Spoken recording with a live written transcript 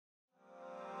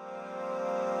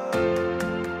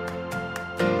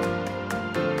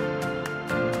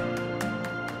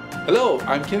Hello,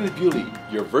 I'm Kenneth Bewley,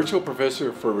 your virtual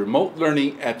professor for remote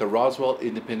learning at the Roswell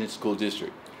Independent School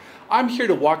District. I'm here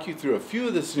to walk you through a few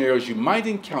of the scenarios you might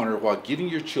encounter while getting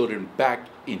your children back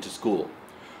into school.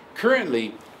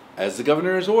 Currently, as the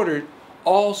governor has ordered,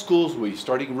 all schools will be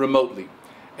starting remotely,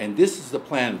 and this is the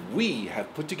plan we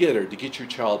have put together to get your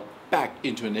child back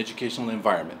into an educational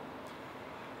environment.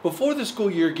 Before the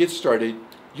school year gets started,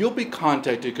 you'll be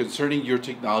contacted concerning your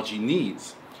technology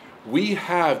needs. We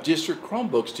have district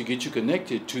Chromebooks to get you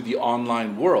connected to the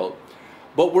online world,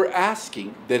 but we're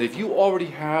asking that if you already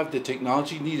have the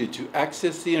technology needed to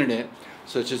access the internet,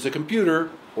 such as a computer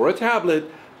or a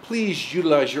tablet, please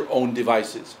utilize your own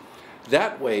devices.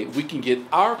 That way we can get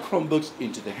our Chromebooks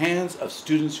into the hands of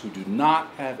students who do not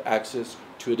have access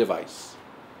to a device.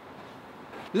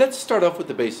 Let's start off with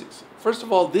the basics. First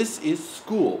of all, this is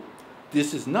school.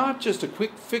 This is not just a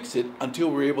quick fix-it until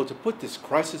we're able to put this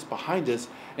crisis behind us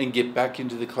and get back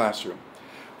into the classroom.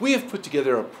 We have put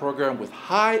together a program with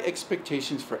high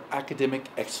expectations for academic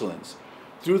excellence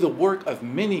through the work of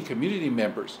many community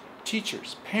members,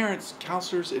 teachers, parents,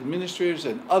 counselors, administrators,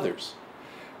 and others.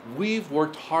 We've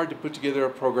worked hard to put together a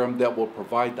program that will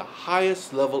provide the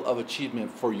highest level of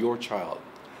achievement for your child.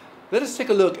 Let us take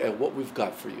a look at what we've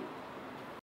got for you.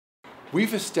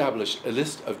 We've established a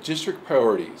list of district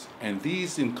priorities, and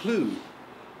these include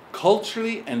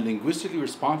culturally and linguistically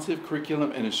responsive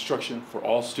curriculum and instruction for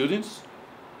all students,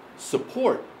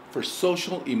 support for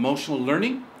social emotional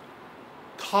learning,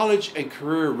 college and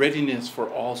career readiness for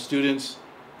all students,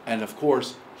 and of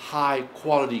course, high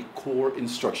quality core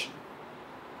instruction.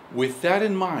 With that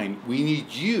in mind, we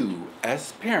need you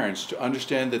as parents to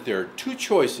understand that there are two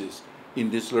choices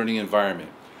in this learning environment.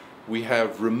 We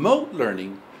have remote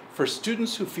learning for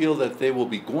students who feel that they will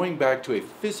be going back to a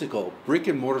physical brick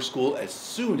and mortar school as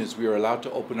soon as we are allowed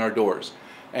to open our doors.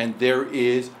 And there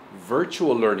is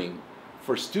virtual learning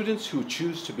for students who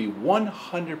choose to be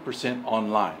 100%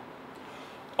 online.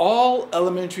 All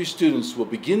elementary students will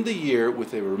begin the year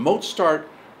with a remote start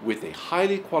with a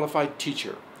highly qualified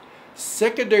teacher.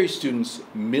 Secondary students,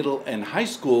 middle and high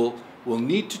school, will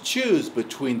need to choose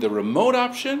between the remote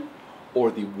option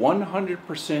or the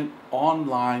 100%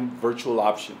 online virtual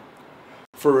option.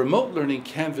 For remote learning,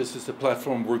 Canvas is the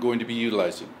platform we're going to be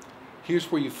utilizing.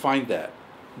 Here's where you find that.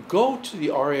 Go to the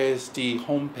RISD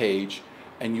homepage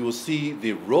and you will see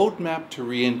the roadmap to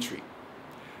reentry.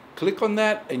 Click on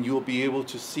that and you will be able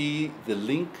to see the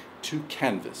link to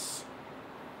Canvas.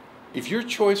 If your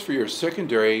choice for your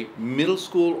secondary, middle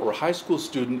school, or high school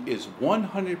student is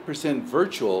 100%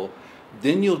 virtual,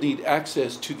 then you'll need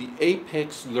access to the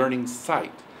Apex Learning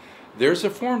site. There's a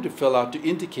form to fill out to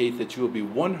indicate that you will be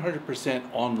 100%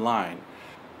 online.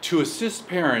 To assist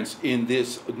parents in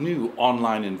this new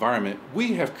online environment,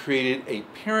 we have created a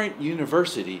parent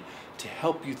university to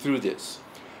help you through this.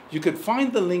 You can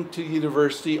find the link to the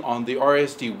university on the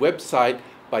RISD website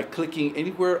by clicking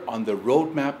anywhere on the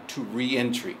roadmap to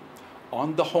reentry.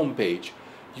 On the homepage,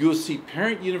 you will see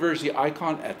Parent University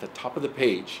icon at the top of the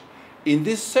page. In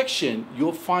this section,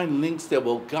 you'll find links that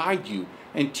will guide you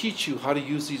and teach you how to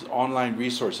use these online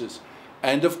resources.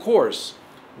 And of course,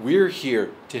 we're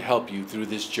here to help you through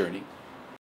this journey.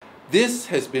 This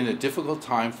has been a difficult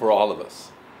time for all of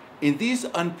us. In these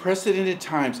unprecedented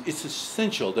times, it's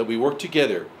essential that we work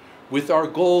together, with our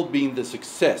goal being the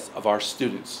success of our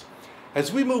students.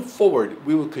 As we move forward,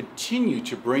 we will continue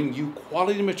to bring you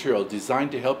quality material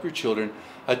designed to help your children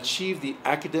achieve the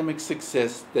academic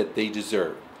success that they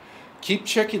deserve. Keep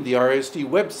checking the RISD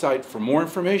website for more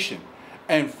information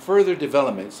and further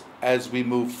developments as we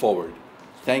move forward.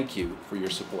 Thank you for your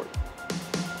support.